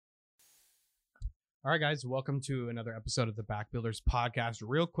All right, guys, welcome to another episode of the Back Builders podcast.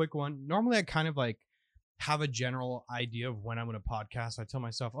 Real quick one. Normally, I kind of like have a general idea of when I'm going to podcast. I tell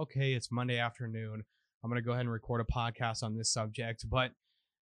myself, okay, it's Monday afternoon. I'm going to go ahead and record a podcast on this subject. But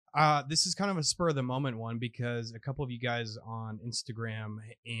this is kind of a spur of the moment one because a couple of you guys on Instagram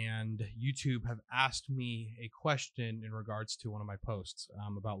and YouTube have asked me a question in regards to one of my posts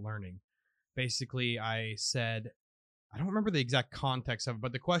about learning. Basically, I said, I don't remember the exact context of it,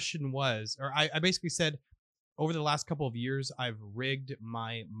 but the question was, or I basically said, over the last couple of years, I've rigged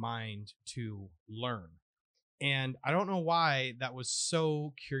my mind to learn. And I don't know why that was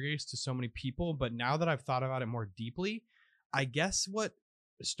so curious to so many people, but now that I've thought about it more deeply, I guess what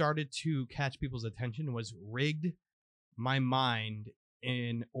started to catch people's attention was rigged my mind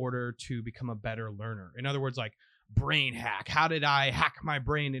in order to become a better learner. In other words, like brain hack. How did I hack my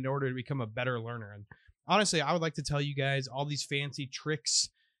brain in order to become a better learner? And honestly, I would like to tell you guys all these fancy tricks,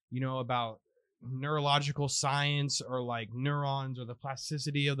 about neurological science or like neurons or the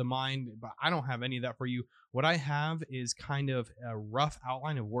plasticity of the mind, but I don't have any of that for you. What I have is kind of a rough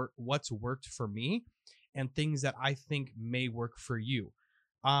outline of what's worked for me and things that I think may work for you.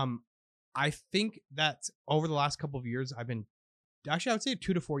 I think that over the last couple of years, I would say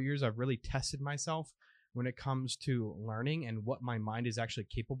 2 to 4 years, I've really tested myself when it comes to learning and what my mind is actually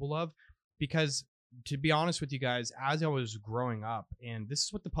capable of. Because to be honest with you guys, as I was growing up, and this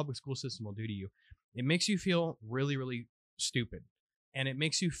is what the public school system will do to you, it makes you feel really, really stupid. And it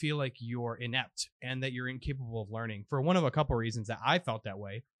makes you feel like you're inept and that you're incapable of learning. For one of a couple of reasons that I felt that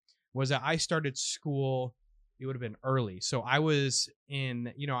way was that I started school, it would have been early. So I was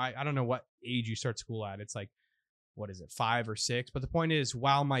in, I don't know what age you start school at. It's like, what is it, 5 or 6? But the point is,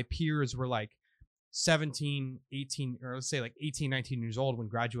 while my peers were like 17, 18, or let's say like 18, 19 years old when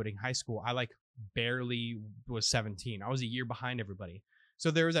graduating high school, I like barely was 17. I was a year behind everybody.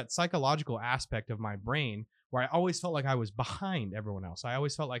 So there was that psychological aspect of my brain where I always felt like I was behind everyone else. I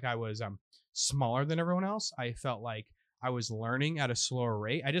always felt like I was smaller than everyone else. I felt like I was learning at a slower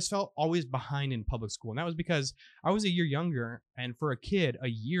rate. I just felt always behind in public school. And that was because I was a year younger. And for a kid, a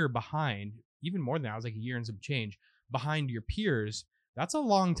year behind, even more than that, I was like a year and some change behind your peers. That's a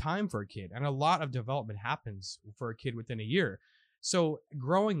long time for a kid. And a lot of development happens for a kid within a year. So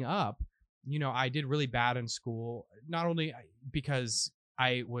growing up, I did really bad in school, not only because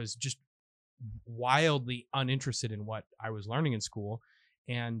I was just wildly uninterested in what I was learning in school,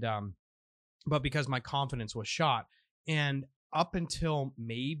 and but because my confidence was shot. And up until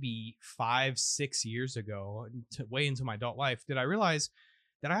maybe 5, 6 years ago, way into my adult life, did I realize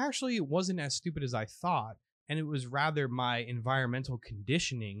that I actually wasn't as stupid as I thought. And it was rather my environmental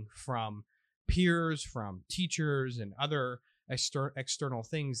conditioning from peers, from teachers, and other external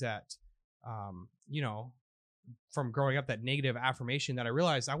things that from growing up, that negative affirmation, that I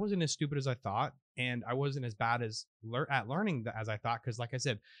realized I wasn't as stupid as I thought, and I wasn't as bad as at learning as I thought. Because, like I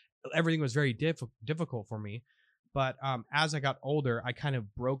said, everything was very difficult for me. But as I got older, I kind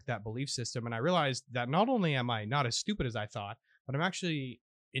of broke that belief system, and I realized that not only am I not as stupid as I thought, but I'm actually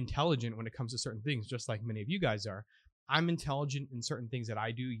intelligent when it comes to certain things, just like many of you guys are. I'm intelligent in certain things that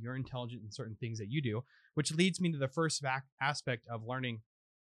I do. You're intelligent in certain things that you do, which leads me to the first aspect of learning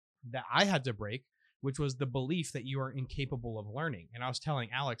that I had to break, which was the belief that you are incapable of learning. And I was telling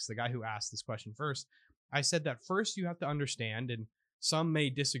Alex, the guy who asked this question first, I said that first you have to understand, and some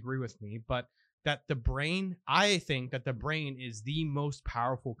may disagree with me, but that I think that the brain is the most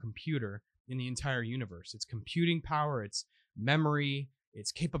powerful computer in the entire universe. It's computing power, it's memory,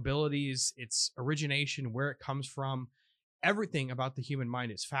 its capabilities, its origination, where it comes from. Everything about the human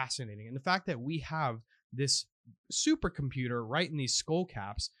mind is fascinating. And the fact that we have this supercomputer right in these skull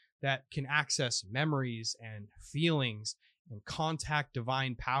caps that can access memories and feelings and contact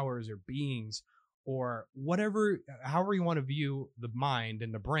divine powers or beings or whatever, however you want to view the mind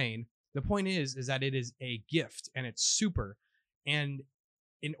and the brain. The point is that it is a gift and it's super. And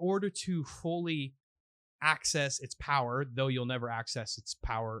in order to fully access its power, though you'll never access its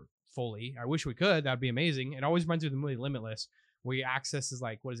power fully, I wish we could, that'd be amazing. It always runs through the movie Limitless, where he accesses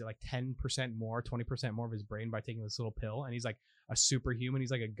like, what is it, like 10% more, 20% more of his brain by taking this little pill. And he's like a superhuman.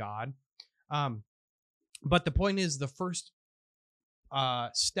 He's like a god. But the point is, the first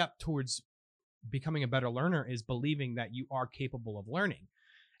step towards becoming a better learner is believing that you are capable of learning.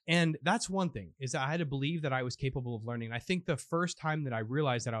 And that's one thing, is that I had to believe that I was capable of learning. And I think the first time that I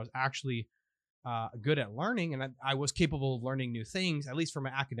realized that I was actually good at learning and I was capable of learning new things, at least from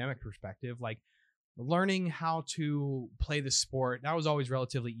an academic perspective, like learning how to play the sport, that was always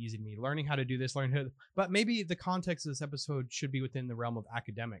relatively easy to me. Learning how to do this, but maybe the context of this episode should be within the realm of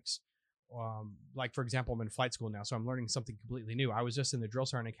academics like for example, I'm in flight school now, so I'm learning something completely new. I was just in the Drill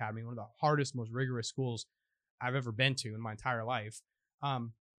Sergeant Academy, one of the hardest, most rigorous schools I've ever been to in my entire life.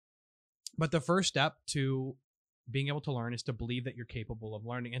 But the first step to being able to learn is to believe that you're capable of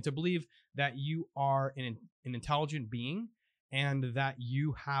learning, and to believe that you are an intelligent being, and that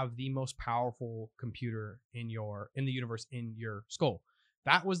you have the most powerful computer in the universe, in your skull.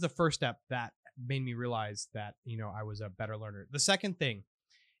 That was the first step that made me realize that, I was a better learner. The second thing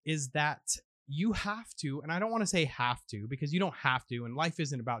is that you have to, and I don't want to say have to, because you don't have to, and life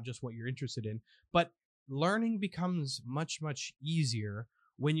isn't about just what you're interested in, but learning becomes much, much easier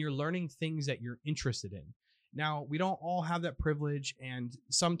when you're learning things that you're interested in. Now, we don't all have that privilege, and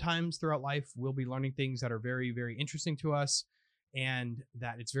sometimes throughout life, we'll be learning things that are very, very interesting to us, and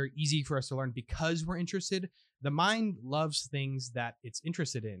that it's very easy for us to learn because we're interested. The mind loves things that it's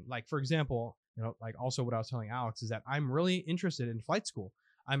interested in. Like, for example, like also what I was telling Alex is that I'm really interested in flight school.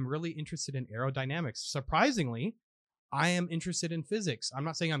 I'm really interested in aerodynamics. Surprisingly, I am interested in physics. I'm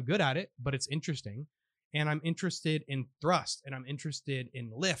not saying I'm good at it, but it's interesting. And I'm interested in thrust, and I'm interested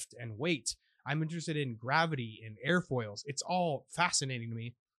in lift and weight. I'm interested in gravity and airfoils. It's all fascinating to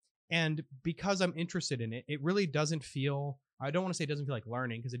me. And because I'm interested in it, it really doesn't feel, I don't want to say it doesn't feel like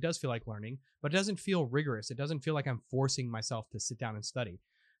learning, because it does feel like learning, but it doesn't feel rigorous. It doesn't feel like I'm forcing myself to sit down and study.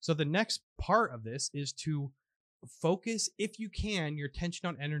 So the next part of this is to focus, if you can, your attention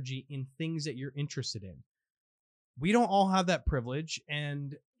on energy in things that you're interested in. We don't all have that privilege,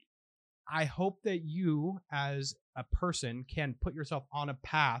 and I hope that you as a person can put yourself on a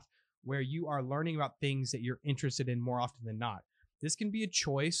path where you are learning about things that you're interested in more often than not. This can be a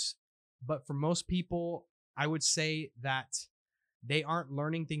choice, but for most people, I would say that they aren't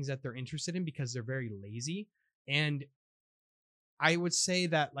learning things that they're interested in because they're very lazy. And I would say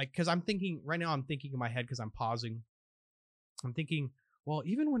that, like, because I'm thinking right now, I'm thinking in my head because I'm pausing. I'm thinking, well,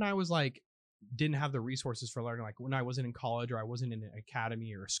 even when I was like, didn't have the resources for learning, like when I wasn't in college or I wasn't in an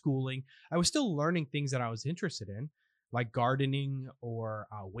academy or schooling, I was still learning things that I was interested in, like gardening or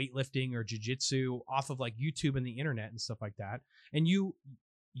weightlifting or jujitsu off of like YouTube and the internet and stuff like that. And you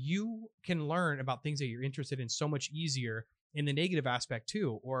can learn about things that you're interested in so much easier in the negative aspect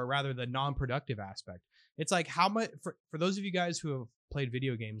too, or rather the non-productive aspect. It's like, how much, for those of you guys who have played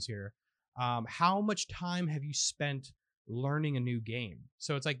video games here, how much time have you spent learning a new game?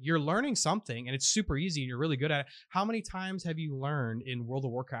 So it's like you're learning something and it's super easy and you're really good at it. How many times have you learned in World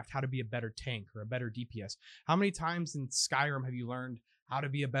of Warcraft how to be a better tank or a better DPS? How many times in Skyrim have you learned how to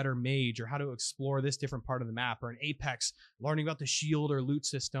be a better mage or how to explore this different part of the map? Or in Apex, learning about the shield or loot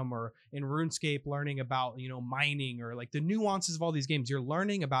system, or in RuneScape, learning about, mining, or like the nuances of all these games. You're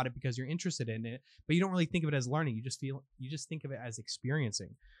learning about it because you're interested in it, but you don't really think of it as learning. You just think of it as experiencing.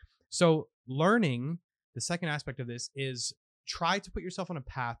 So learning, the second aspect of this is try to put yourself on a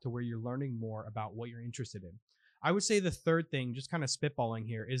path to where you're learning more about what you're interested in. I would say the third thing, just kind of spitballing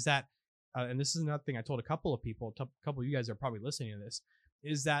here, is that, and this is another thing I told a couple of people, a couple of you guys are probably listening to this,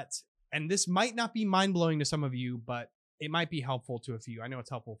 is that, and this might not be mind-blowing to some of you, but it might be helpful to a few. I know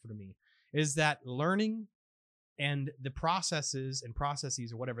it's helpful for me, is that learning and the processes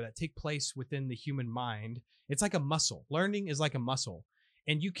or whatever that take place within the human mind, it's like a muscle. Learning is like a muscle.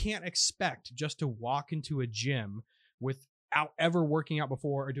 And you can't expect just to walk into a gym without ever working out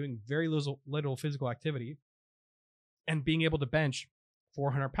before or doing very little physical activity and being able to bench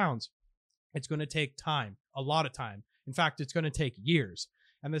 400 pounds. It's going to take time, a lot of time. In fact, it's going to take years.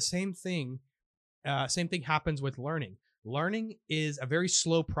 And the same thing happens with learning. Learning is a very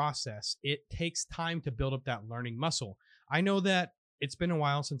slow process. It takes time to build up that learning muscle. I know that it's been a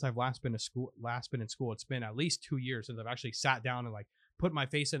while since I've last been in school. It's been at least 2 years since I've actually sat down and like put my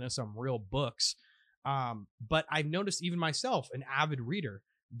face into some real books. But I've noticed even myself, an avid reader,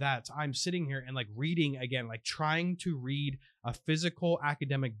 that I'm sitting here and like reading again, like trying to read a physical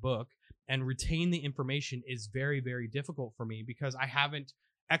academic book and retain the information is very, very difficult for me because I haven't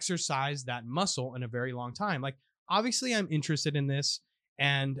exercised that muscle in a very long time. Like, obviously I'm interested in this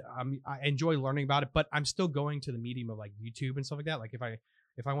and I enjoy learning about it, but I'm still going to the medium of like YouTube and stuff like that. Like if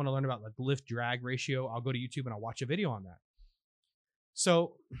I want to learn about like lift drag ratio, I'll go to YouTube and I'll watch a video on that.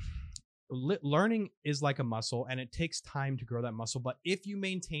 So learning is like a muscle and it takes time to grow that muscle. But if you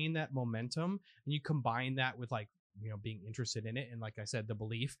maintain that momentum and you combine that with like, being interested in it, and like I said, the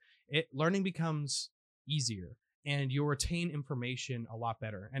belief, learning becomes easier and you'll retain information a lot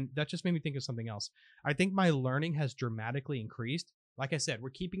better. And that just made me think of something else. I think my learning has dramatically increased. Like I said, we're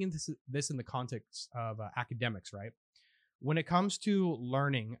keeping this in the context of academics, right? When it comes to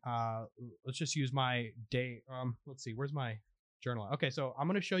learning, let's just use my day. Let's see, where's my journal? Okay, so I'm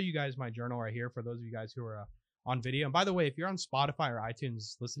going to show you guys my journal right here for those of you guys who are on video. And by the way, if you're on Spotify or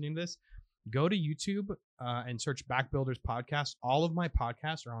iTunes listening to this, go to YouTube and search Back Builders Podcast. All of my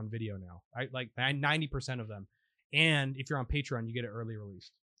podcasts are on video now. I like 90% of them. And if you're on Patreon, you get it early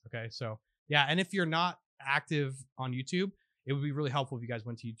released. Okay. So yeah. And if you're not active on YouTube, it would be really helpful if you guys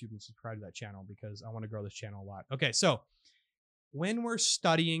went to YouTube and subscribed to that channel, because I want to grow this channel a lot. Okay. So when we're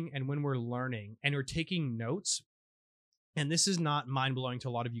studying and when we're learning and we're taking notes, and this is not mind-blowing to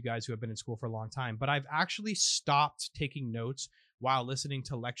a lot of you guys who have been in school for a long time, but I've actually stopped taking notes while listening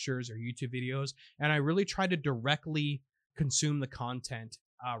to lectures or YouTube videos. And I really try to directly consume the content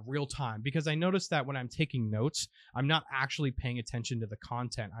real time, because I noticed that when I'm taking notes, I'm not actually paying attention to the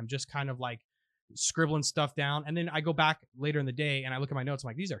content. I'm just kind of like scribbling stuff down. And then I go back later in the day and I look at my notes. I'm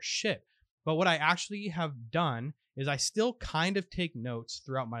like, these are shit. But what I actually have done is I still kind of take notes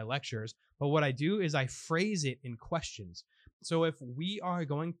throughout my lectures, but what I do is I phrase it in questions. So if we are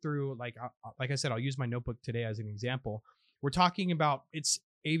going through, like I said, I'll use my notebook today as an example. We're talking about, it's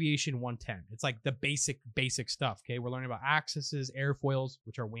aviation 110. It's like the basic stuff. Okay. We're learning about axes, airfoils,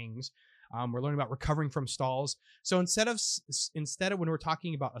 which are wings. We're learning about recovering from stalls. So instead of when we're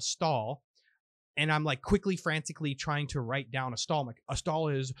talking about a stall, and I'm like quickly, frantically trying to write down a stall. I'm like, a stall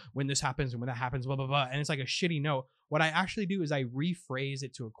is when this happens and when that happens, blah, blah, blah. And it's like a shitty note. What I actually do is I rephrase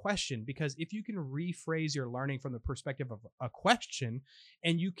it to a question, because if you can rephrase your learning from the perspective of a question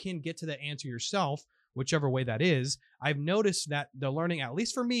and you can get to the answer yourself, whichever way that is, I've noticed that the learning, at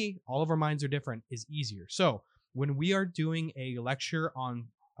least for me, all of our minds are different, is easier. So when we are doing a lecture on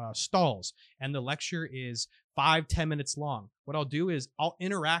stalls and the lecture is 5-10 minutes long, what I'll do is I'll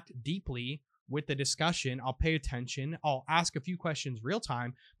interact deeply with the discussion. I'll pay attention. I'll ask a few questions real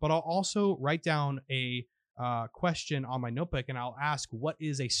time, but I'll also write down a question on my notebook and I'll ask, what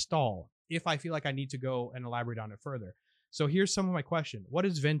is a stall? If I feel like I need to go and elaborate on it further. So here's some of my question. What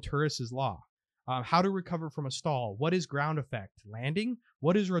is Venturis's law? How to recover from a stall? What is ground effect? Landing?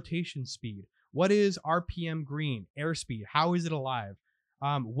 What is rotation speed? What is RPM green? Airspeed? How is it alive?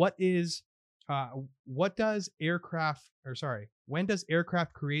 When does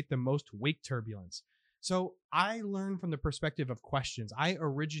aircraft create the most wake turbulence? So I learn from the perspective of questions. I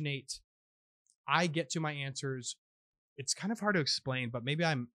get to my answers. It's kind of hard to explain, but maybe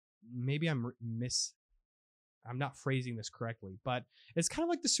I'm not phrasing this correctly, but it's kind of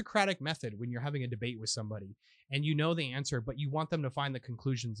like the Socratic method when you're having a debate with somebody and you know the answer, but you want them to find the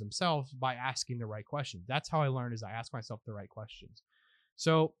conclusions themselves by asking the right questions. That's how I learn, is I ask myself the right questions.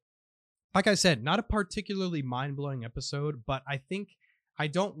 So like I said, not a particularly mind-blowing episode, but I think I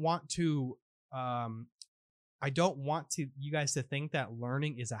don't want you guys to think that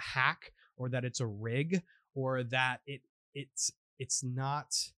learning is a hack or that it's a rig or that it's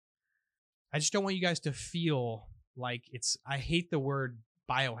not. I just don't want you guys to feel like I hate the word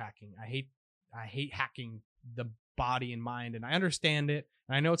biohacking. I hate hacking the body and mind, and I understand it.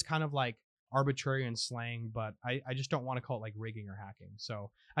 And I know it's kind of like arbitrary and slang, but I just don't want to call it like rigging or hacking.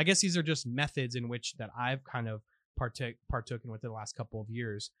 So I guess these are just methods in which that I've kind of partaken with in the last couple of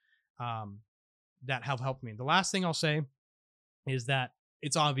years that have helped me. The last thing I'll say is that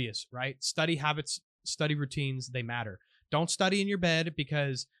it's obvious, right? Study habits, study routines, they matter. Don't study in your bed,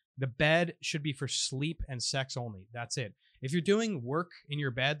 because the bed should be for sleep and sex only. That's it. If you're doing work in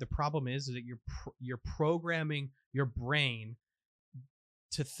your bed, the problem is that you're programming your brain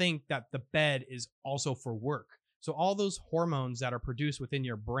to think that the bed is also for work. So all those hormones that are produced within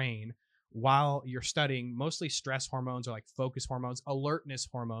your brain while you're studying, mostly stress hormones or like focus hormones, alertness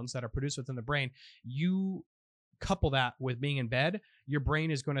hormones that are produced within the brain, you couple that with being in bed, your brain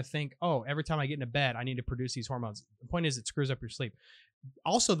is going to think, oh, every time I get into bed, I need to produce these hormones. The point is, it screws up your sleep.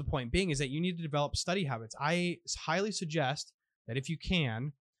 Also, the point being is that you need to develop study habits. I highly suggest that if you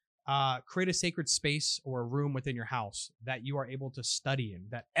can, create a sacred space or a room within your house that you are able to study in,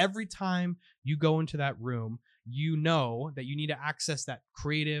 that every time you go into that room, you know that you need to access that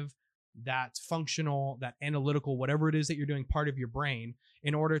creative, that functional, that analytical, whatever it is that you're doing, part of your brain,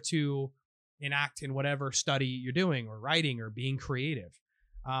 in order to enact in whatever study you're doing or writing or being creative.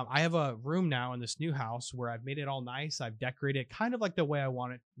 I have a room now in this new house where I've made it all nice. I've decorated it kind of like the way I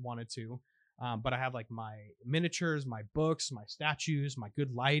wanted to. But I have like my miniatures, my books, my statues, my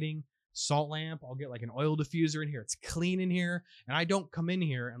good lighting, salt lamp. I'll get like an oil diffuser in here. It's clean in here. And I don't come in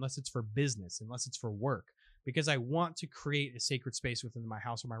here unless it's for business, unless it's for work, because I want to create a sacred space within my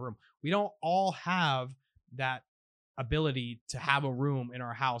house or my room. We don't all have that ability to have a room in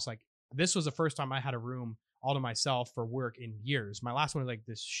our house. Like, this was the first time I had a room all to myself for work in years. My last one was like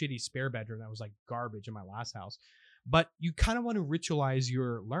this shitty spare bedroom that was like garbage in my last house. But you kind of want to ritualize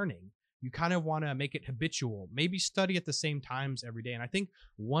your learning. You kind of want to make it habitual. Maybe study at the same times every day. And I think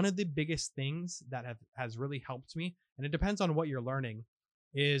one of the biggest things that has really helped me, and it depends on what you're learning,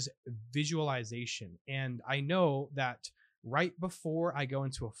 is visualization. And I know that right before I go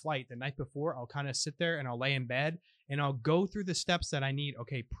into a flight, the night before, I'll kind of sit there and I'll lay in bed and I'll go through the steps that I need.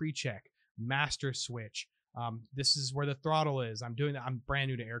 Okay, pre-check, master switch. This is where the throttle is. I'm doing that. I'm brand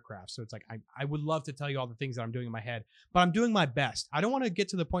new to aircraft. So it's like, I would love to tell you all the things that I'm doing in my head, but I'm doing my best. I don't want to get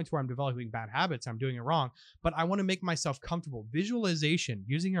to the point where I'm developing bad habits. I'm doing it wrong, but I want to make myself comfortable. Visualization,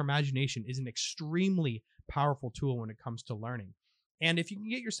 using your imagination, is an extremely powerful tool when it comes to learning. And if you can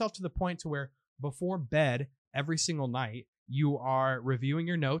get yourself to the point to where before bed every single night, you are reviewing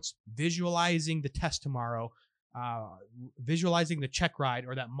your notes, visualizing the test tomorrow, visualizing the check ride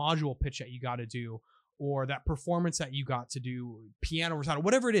or that module pitch that you got to do, or that performance that you got to do, piano recital,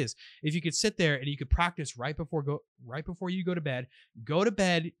 whatever it is. If you could sit there and you could practice right before you go to bed,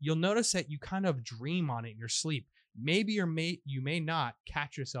 you'll notice that you kind of dream on it in your sleep. Maybe you may not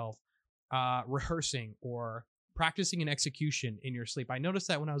catch yourself rehearsing or practicing an execution in your sleep. I noticed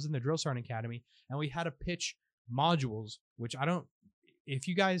that when I was in the Drill Sergeant Academy and we had to pitch modules, which if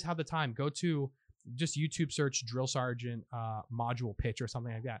you guys have the time, go to just YouTube search Drill Sergeant module pitch or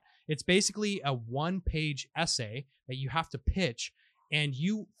something like that. It's basically a 1-page essay that you have to pitch, and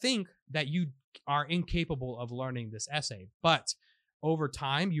you think that you are incapable of learning this essay, but over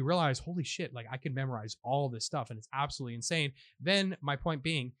time you realize, holy shit, like I can memorize all this stuff, and it's absolutely insane. Then my point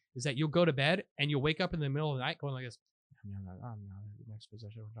being is that you'll go to bed and you'll wake up in the middle of the night going like this, next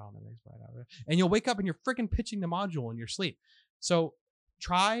position, and you'll wake up and you're freaking pitching the module in your sleep. So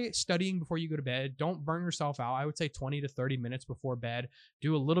try studying before you go to bed. Don't burn yourself out. I would say 20 to 30 minutes before bed.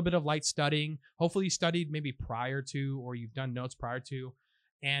 Do a little bit of light studying. Hopefully you studied maybe prior to, or you've done notes prior to.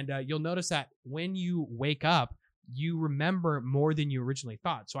 And you'll notice that when you wake up, you remember more than you originally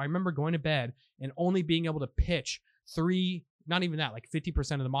thought. So I remember going to bed and only being able to pitch not even that, like 50%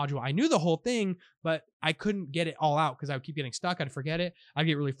 of the module. I knew the whole thing, but I couldn't get it all out because I would keep getting stuck. I'd forget it. I'd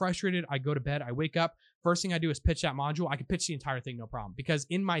get really frustrated. I'd go to bed. I wake up. First thing I do is pitch that module. I could pitch the entire thing, no problem. Because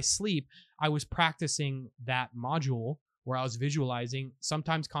in my sleep, I was practicing that module where I was visualizing,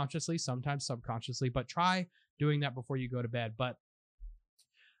 sometimes consciously, sometimes subconsciously, but try doing that before you go to bed. But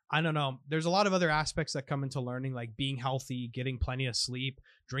I don't know. There's a lot of other aspects that come into learning, like being healthy, getting plenty of sleep,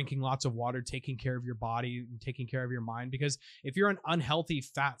 drinking lots of water, taking care of your body, and taking care of your mind. Because if you're an unhealthy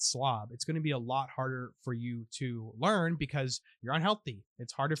fat slob, it's going to be a lot harder for you to learn because you're unhealthy.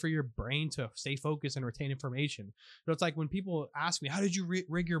 It's harder for your brain to stay focused and retain information. So it's like when people ask me, how did you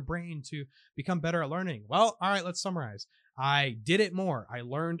rig your brain to become better at learning? Well, all right, let's summarize. I did it more. I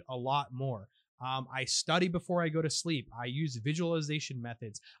learned a lot more. I study before I go to sleep. I use visualization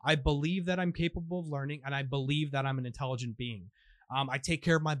methods. I believe that I'm capable of learning, and I believe that I'm an intelligent being. I take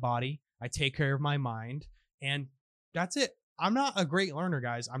care of my body. I take care of my mind, and that's it. I'm not a great learner,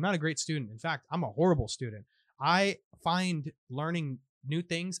 guys. I'm not a great student. In fact, I'm a horrible student. I find learning new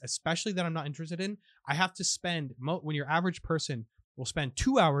things, especially that I'm not interested in, I have to spend, when your average person will spend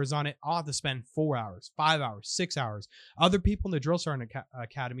 2 hours on it, I'll have to spend 4 hours, 5 hours, 6 hours. Other people in the Drill Sergeant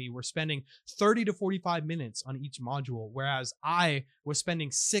Academy were spending 30 to 45 minutes on each module, whereas I was spending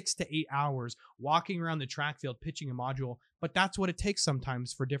 6 to 8 hours walking around the track field pitching a module. But that's what it takes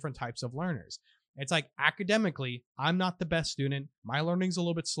sometimes for different types of learners. It's like academically, I'm not the best student. My learning's a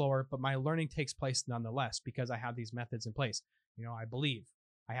little bit slower, but my learning takes place nonetheless because I have these methods in place. You know, I believe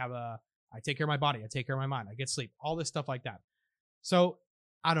I take care of my body. I take care of my mind. I get sleep, all this stuff like that. So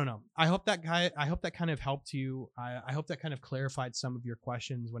I don't know. I hope that kind of helped you. I hope that kind of clarified some of your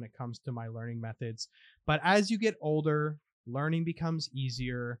questions when it comes to my learning methods. But as you get older, learning becomes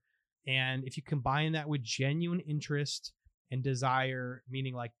easier. And if you combine that with genuine interest and desire,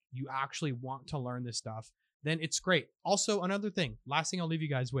 meaning like you actually want to learn this stuff, then it's great. Also, another thing, last thing I'll leave you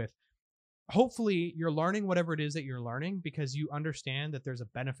guys with, hopefully you're learning whatever it is that you're learning because you understand that there's a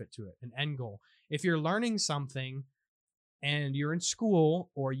benefit to it, an end goal. If you're learning something and you're in school,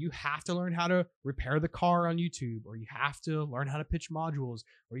 or you have to learn how to repair the car on YouTube, or you have to learn how to pitch modules,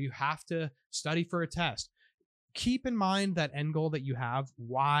 or you have to study for a test, keep in mind that end goal that you have.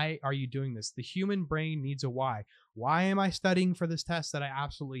 Why are you doing this? The human brain needs a why. Why am I studying for this test that I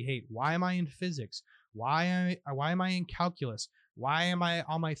absolutely hate? Why am I in physics? Why am I in calculus? Why am I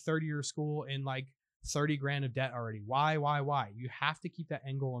on my third year of school in like 30 grand of debt already? Why? You have to keep that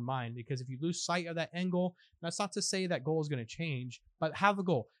end goal in mind, because if you lose sight of that end goal, that's not to say that goal is going to change, but have a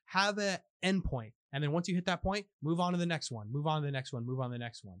goal, have an end point. And then once you hit that point, move on to the next one, move on to the next one, move on to the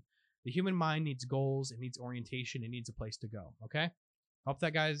next one. The human mind needs goals. It needs orientation. It needs a place to go. Okay.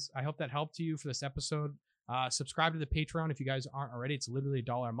 I hope that helped you for this episode. Subscribe to the Patreon if you guys aren't already. It's literally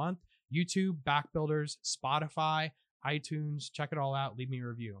 $1 a month. YouTube, Back Builders, Spotify, iTunes, check it all out. Leave me a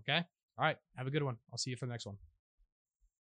review. Okay. All right. Have a good one. I'll see you for the next one.